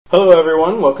Hello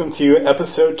everyone, welcome to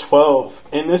episode 12.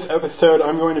 In this episode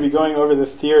I'm going to be going over the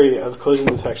theory of collision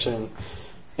detection.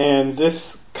 And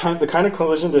the kind of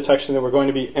collision detection that we're going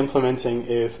to be implementing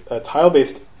is a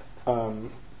tile-based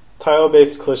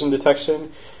collision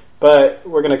detection, but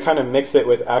we're going to kind of mix it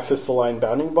with axis-aligned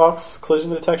bounding box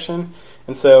collision detection.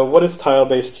 And so what is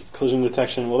tile-based collision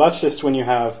detection? Well, that's just when you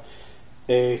have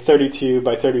a 32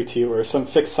 by 32 or some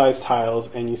fixed size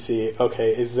tiles and you see,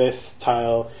 okay, is this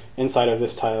tile inside of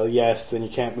this tile? Yes, then you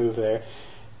can't move there.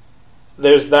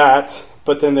 There's that,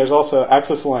 but then there's also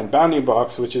axis-aligned bounding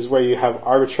box, which is where you have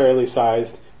arbitrarily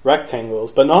sized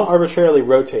rectangles, but not arbitrarily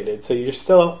rotated. So you're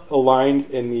still aligned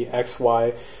in the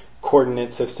XY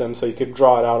coordinate system, so you could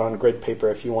draw it out on grid paper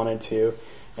if you wanted to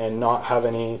and not have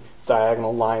any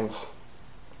diagonal lines.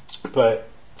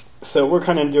 So we're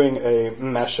kind of doing a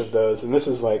mesh of those, and this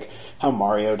is like how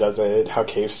Mario does it, how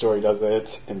Cave Story does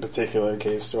it, in particular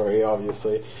Cave Story,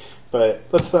 obviously. But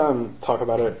let's talk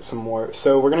about it some more.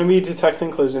 So we're going to be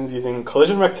detecting collisions using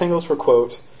collision rectangles for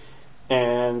quote,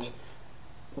 and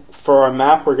for our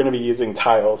map we're going to be using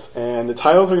tiles. And the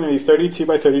tiles are going to be 32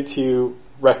 by 32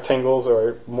 rectangles,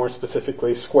 or more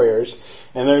specifically squares,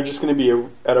 and they're just going to be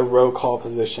at a row call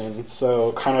position.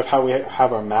 So kind of how we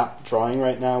have our map drawing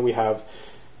right now, we have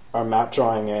our map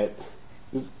drawing at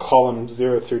column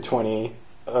 0 through 20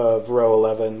 of row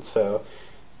 11. So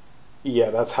yeah,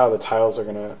 that's how the tiles are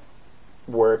going to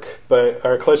work. But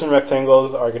our collision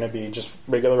rectangles are going to be just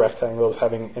regular rectangles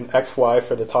having an XY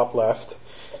for the top left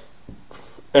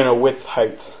and a width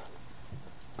height,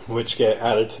 which get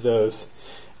added to those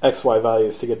XY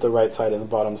values to get the right side and the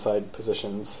bottom side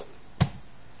positions.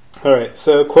 Alright,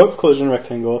 so quotes collision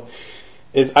rectangle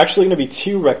is actually going to be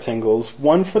two rectangles,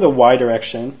 one for the Y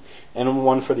direction and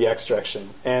one for the X direction.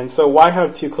 And so why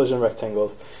have two collision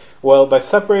rectangles? Well, by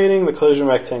separating the collision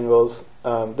rectangles,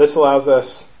 this allows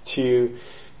us to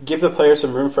give the player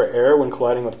some room for error when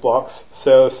colliding with blocks.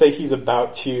 So say he's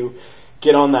about to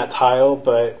get on that tile,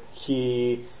 but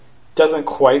he doesn't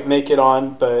quite make it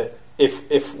on, but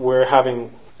if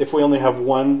we only have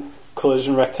one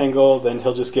collision rectangle, then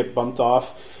he'll just get bumped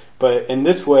off. But in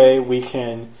this way, we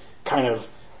can kind of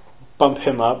bump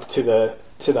him up to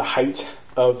the height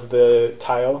of the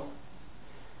tile,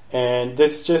 and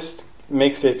this just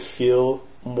makes it feel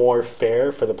more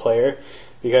fair for the player,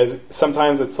 because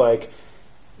sometimes it's like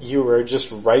you were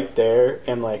just right there,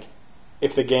 and like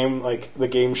if the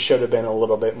game should have been a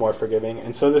little bit more forgiving.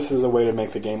 And so this is a way to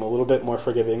make the game a little bit more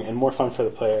forgiving and more fun for the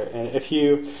player. And if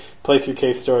you play through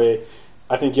Cave Story,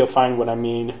 I think you'll find what I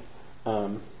mean.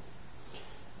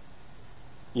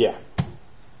 Yeah.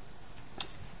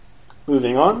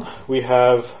 Moving on, we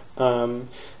have, I'm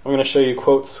going to show you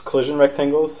quotes collision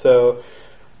rectangles. So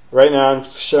right now I'm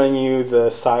showing you the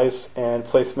size and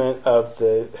placement of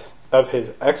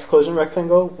his X collision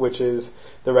rectangle, which is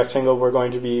the rectangle we're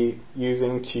going to be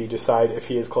using to decide if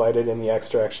he is collided in the X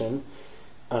direction.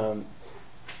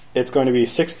 It's going to be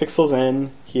 6 pixels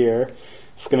in here.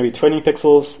 It's going to be 20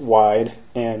 pixels wide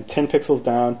and 10 pixels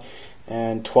down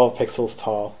and 12 pixels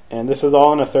tall. And this is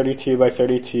all in a 32 by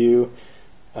 32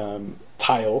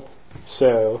 tile.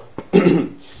 So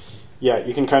yeah,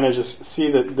 you can kind of just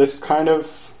see that this kind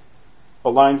of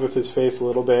aligns with his face a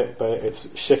little bit, but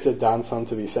it's shifted down some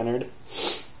to be centered.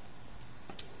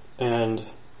 And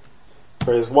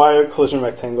for his Y collision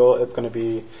rectangle, it's going to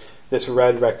be this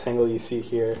red rectangle you see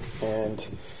here, and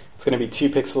it's going to be 2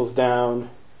 pixels down,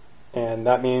 and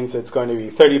that means it's going to be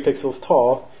 30 pixels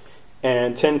tall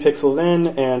and 10 pixels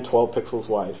in and 12 pixels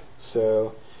wide.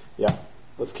 So yeah,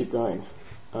 let's keep going.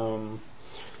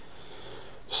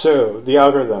 So the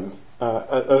algorithm,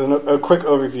 as a quick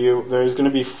overview, there's going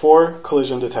to be 4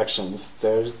 collision detections.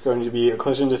 There's going to be a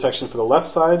collision detection for the left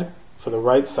side, for the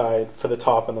right side, for the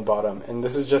top and the bottom. And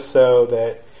this is just so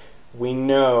that we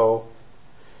know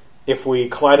if we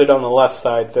collided on the left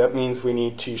side, that means we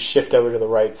need to shift over to the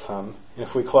right some. And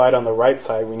if we collide on the right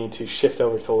side, we need to shift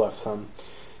over to the left some.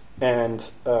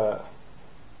 And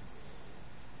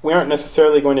we aren't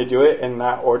necessarily going to do it in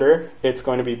that order. It's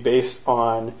going to be based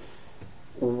on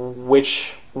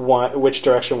which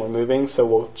direction we're moving. So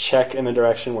we'll check in the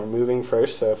direction we're moving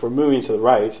first. So if we're moving to the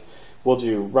right, we'll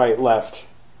do right, left,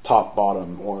 top,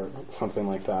 bottom, or something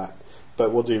like that.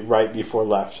 But we'll do right before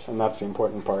left, and that's the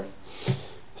important part.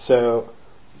 So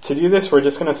to do this, we're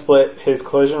just going to split his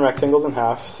collision rectangles in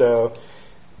half. So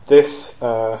this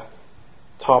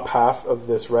top half of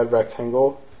this red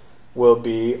rectangle will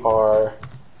be our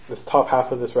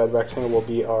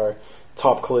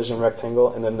top collision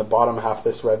rectangle, and then the bottom half of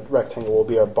this red rectangle will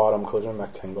be our bottom collision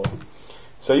rectangle.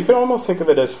 So you can almost think of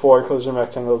it as 4 collision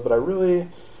rectangles, but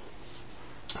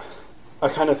I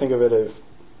kind of think of it as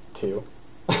 2.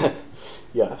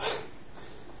 Yeah.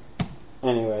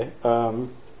 Anyway,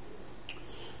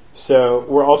 so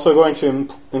we're also going to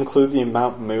include the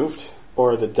amount moved,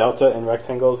 or the delta in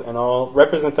rectangles, and I'll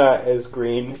represent that as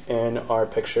green in our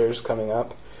pictures coming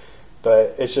up.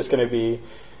 But it's just going to be,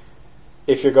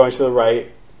 if you're going to the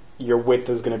right, your width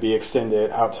is going to be extended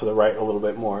out to the right a little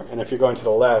bit more. And if you're going to the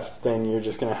left, then you're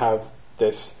just going to have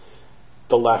this,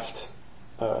 the left,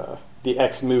 the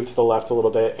x moved to the left a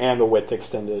little bit and the width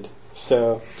extended.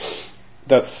 So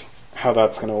that's how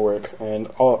that's going to work. And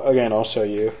I'll show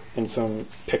you in some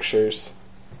pictures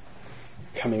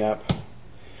coming up.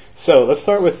 So let's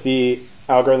start with the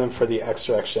algorithm for the x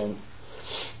direction.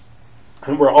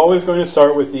 And we're always going to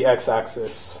start with the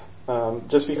x-axis,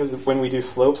 just because when we do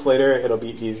slopes later, it'll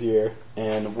be easier,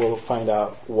 and we'll find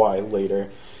out why later.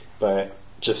 But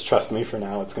just trust me, for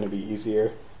now, it's going to be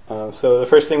easier. So the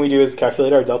first thing we do is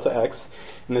calculate our delta x,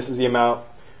 and this is the amount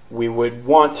we would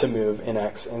want to move in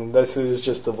x. And this is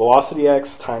just the velocity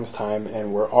x times time,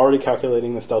 and we're already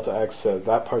calculating this delta x, so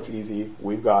that part's easy.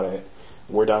 We've got it.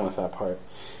 We're done with that part.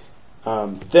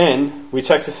 Then we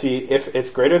check to see if it's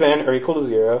greater than or equal to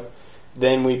 0.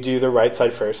 Then we do the right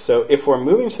side first. So if we're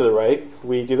moving to the right,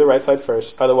 we do the right side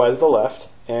first, otherwise the left.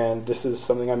 And this is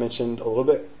something I mentioned a little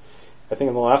bit, I think,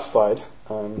 in the last slide.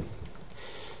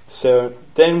 So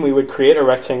then we would create a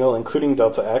rectangle including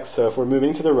delta x. So if we're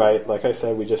moving to the right, like I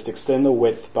said, we just extend the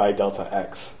width by delta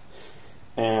x.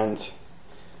 And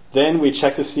then we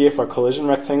check to see if our collision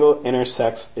rectangle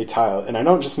intersects a tile. And I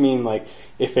don't just mean like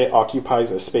if it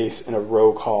occupies a space in a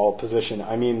row call position.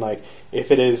 I mean like if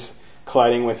it is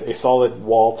colliding with a solid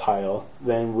wall tile,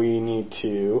 then we need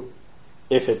to,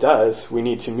 if it does, we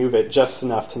need to move it just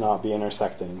enough to not be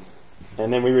intersecting.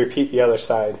 And then we repeat the other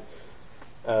side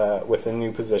with a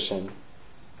new position.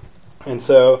 And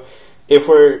so if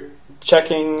we're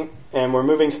checking and we're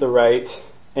moving to the right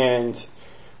and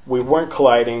we weren't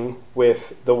colliding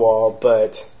with the wall,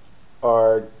 but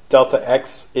our delta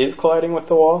x is colliding with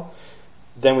the wall,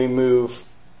 then we move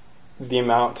the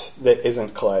amount that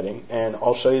isn't colliding. And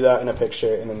I'll show you that in a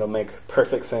picture, and it'll make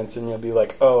perfect sense, and you'll be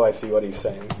like, oh, I see what he's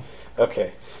saying.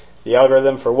 Okay, the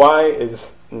algorithm for y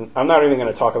is, I'm not even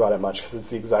going to talk about it much because it's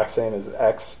the exact same as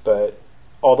x, but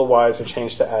all the y's are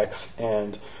changed to x,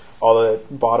 and all the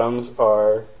bottoms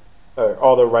are, or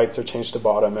all the rights are changed to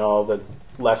bottom, and all the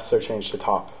lefts are changed to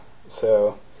top.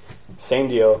 So same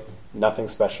deal, nothing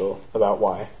special about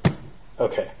y.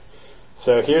 Okay.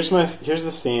 So here's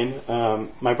the scene.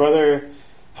 My brother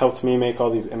helped me make all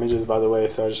these images, by the way,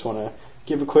 so I just want to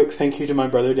give a quick thank you to my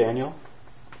brother Daniel.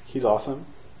 He's awesome.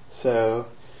 So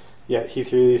yeah, he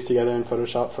threw these together in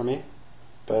Photoshop for me.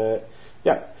 But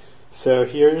yeah, so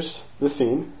here's the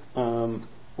scene.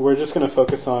 We're just going to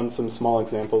focus on some small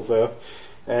examples though.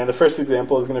 And the first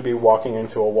example is going to be walking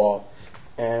into a wall.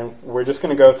 And we're just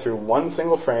going to go through one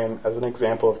single frame as an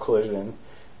example of collision.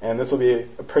 And this will be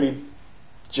a pretty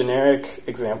generic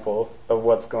example of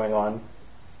what's going on.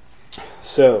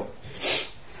 So,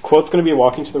 quote's going to be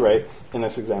walking to the right in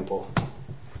this example.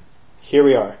 Here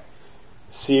we are.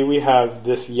 See, we have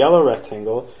this yellow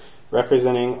rectangle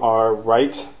representing our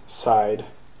right side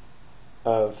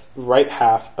of, right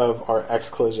half of our x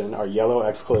collision, our yellow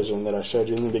x collision that I showed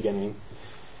you in the beginning.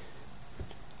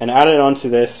 And added onto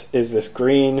this is this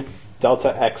green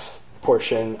delta x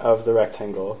portion of the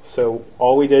rectangle. So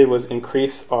all we did was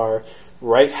increase our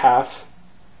right half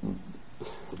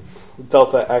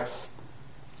delta x,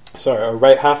 our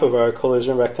right half of our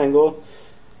collision rectangle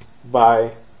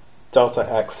by delta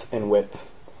x in width.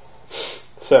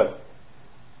 So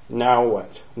now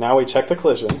what? Now we check the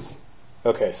collisions.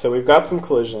 Okay, so we've got some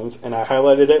collisions, and I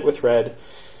highlighted it with red,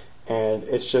 and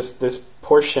it's just this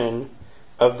portion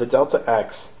of the delta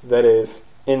x that is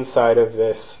inside of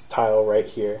this tile right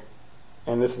here.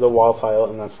 And this is a wall tile,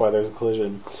 and that's why there's a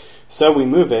collision. So we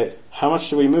move it. How much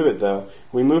do we move it though?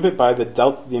 We move it by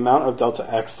the amount of delta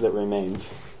x that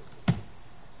remains.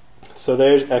 So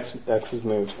there's x is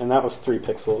moved, and that was 3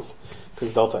 pixels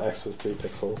because delta x was 3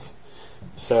 pixels.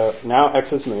 So now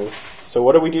x is moved. So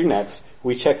what do we do next?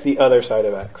 We check the other side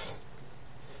of x,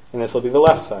 and this will be the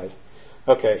left side.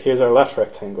 Okay, here's our left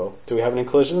rectangle. Do we have any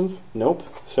collisions? Nope.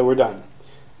 So we're done.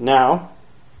 Now,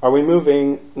 are we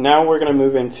moving? Now we're going to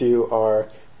move into our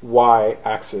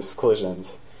y-axis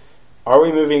collisions. Are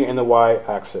we moving in the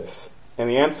y-axis? And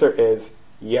the answer is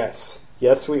yes.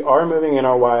 Yes, we are moving in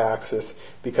our y-axis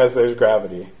because there's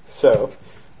gravity. So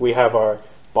we have our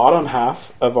bottom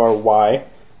half of our y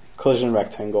collision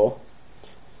rectangle,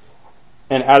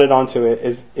 and added onto it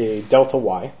is a delta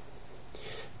y.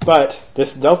 But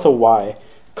this delta y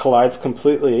collides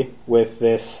completely with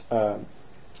this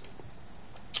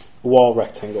wall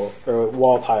rectangle, or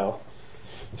wall tile.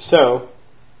 So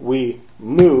we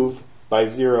move by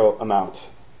 0 amount.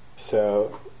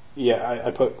 So yeah,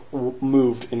 I put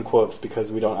moved in quotes because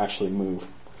we don't actually move.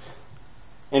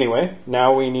 Anyway,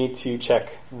 now we need to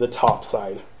check the top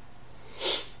side.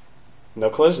 No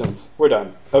collisions. We're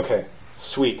done. Okay,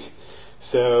 sweet.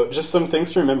 So just some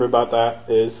things to remember about that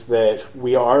is that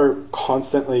we are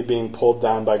constantly being pulled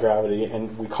down by gravity,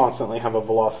 and we constantly have a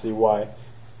velocity y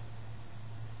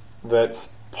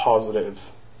that's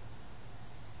positive.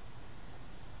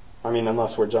 I mean,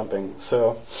 unless we're jumping.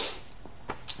 So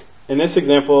in this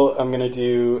example,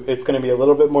 it's going to be a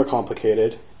little bit more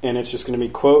complicated, and it's just going to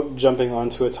be, quote, jumping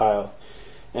onto a tile.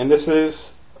 And this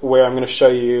is where I'm going to show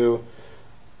you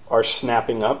our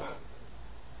snapping up,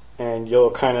 and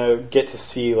you'll kind of get to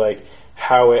see like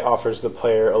how it offers the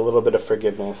player a little bit of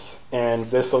forgiveness. And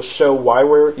this will show why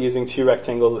we're using 2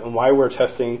 rectangles and why we're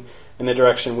testing in the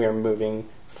direction we are moving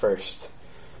first.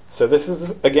 So this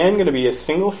is, again, going to be a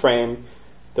single frame.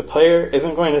 The player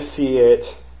isn't going to see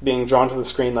it being drawn to the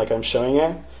screen like I'm showing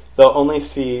it. They'll only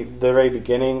see the very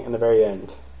beginning and the very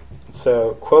end.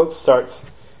 So quote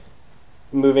starts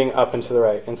moving up and to the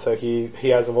right, and so he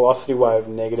has a velocity y of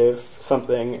negative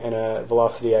something and a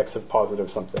velocity x of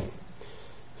positive something.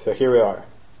 So here we are.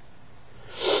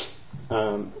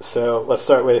 So let's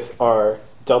start with our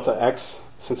delta x.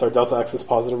 Since our delta x is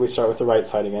positive, we start with the right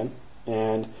side again.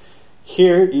 And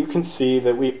here you can see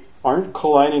that we aren't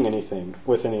colliding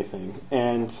with anything.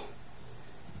 And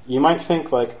you might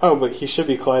think like, oh, but he should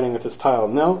be colliding with this tile.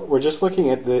 No, we're just looking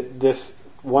at this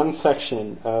one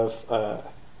section of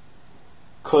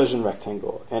collision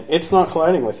rectangle, and it's not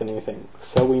colliding with anything,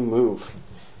 so we move.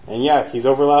 And yeah, he's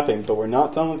overlapping, but we're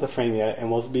not done with the frame yet,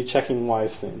 and we'll be checking y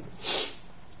soon.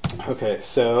 Okay,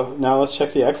 so now let's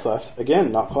check the x left.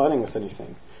 Again, not colliding with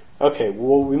anything. Okay,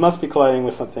 well, we must be colliding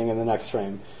with something in the next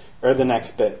frame, or the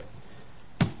next bit.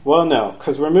 Well, no,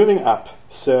 because we're moving up,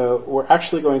 so we're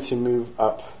actually going to move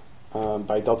up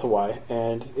by delta y.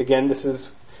 And again, this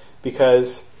is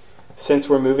because since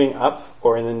we're moving up,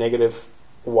 or in the negative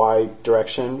y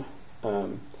direction,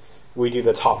 we do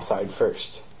the top side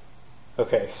first.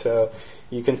 Okay, so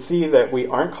you can see that we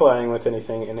aren't colliding with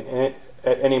anything at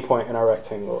any point in our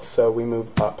rectangle, so we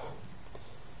move up.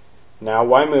 Now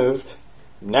y moved.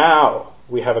 Now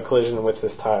we have a collision with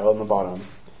this tile in the bottom.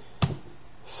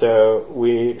 So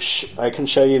I can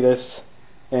show you this,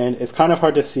 and it's kind of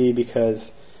hard to see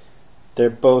because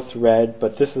they're both red,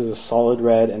 but this is a solid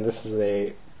red and this is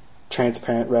a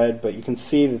transparent red, but you can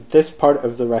see that this part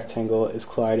of the rectangle is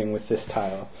colliding with this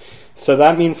tile. So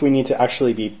that means we need to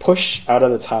actually be pushed out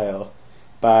of the tile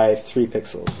by 3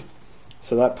 pixels.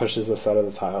 So that pushes us out of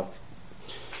the tile.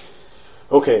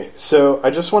 Okay, so I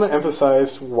just want to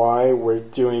emphasize why we're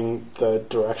doing the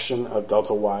direction of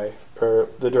delta y, or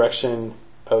the direction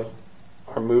of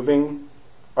our moving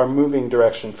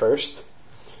direction first.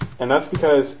 And that's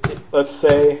because, let's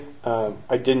say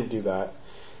I didn't do that.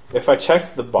 If I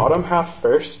check the bottom half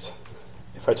first,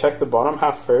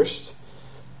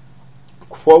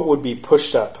 quote would be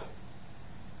pushed up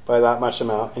by that much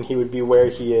amount, and he would be where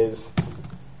he is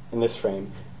in this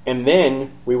frame. And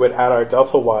then we would add our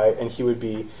delta y, and he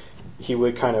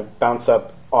would kind of bounce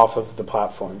up off of the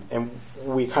platform. And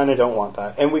we kind of don't want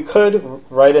that. And we could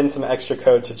write in some extra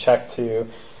code to check to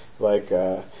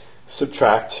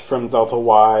subtract from delta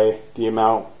y the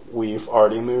amount we've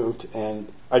already moved,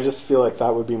 and I just feel like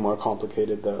that would be more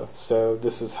complicated though. So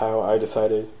this is how I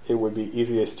decided it would be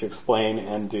easiest to explain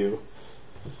and do.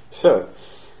 So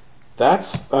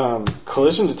that's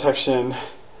collision detection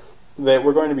that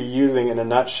we're going to be using in a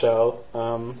nutshell.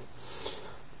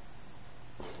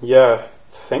 Yeah,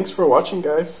 thanks for watching,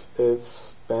 guys.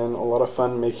 It's been a lot of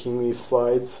fun making these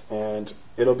slides, and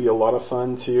it'll be a lot of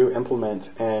fun to implement,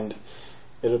 and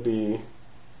it'll be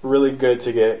really good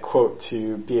to get quote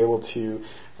to be able to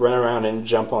run around and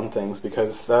jump on things,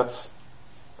 because that's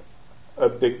a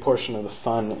big portion of the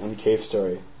fun in Cave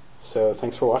Story. So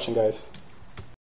thanks for watching, guys.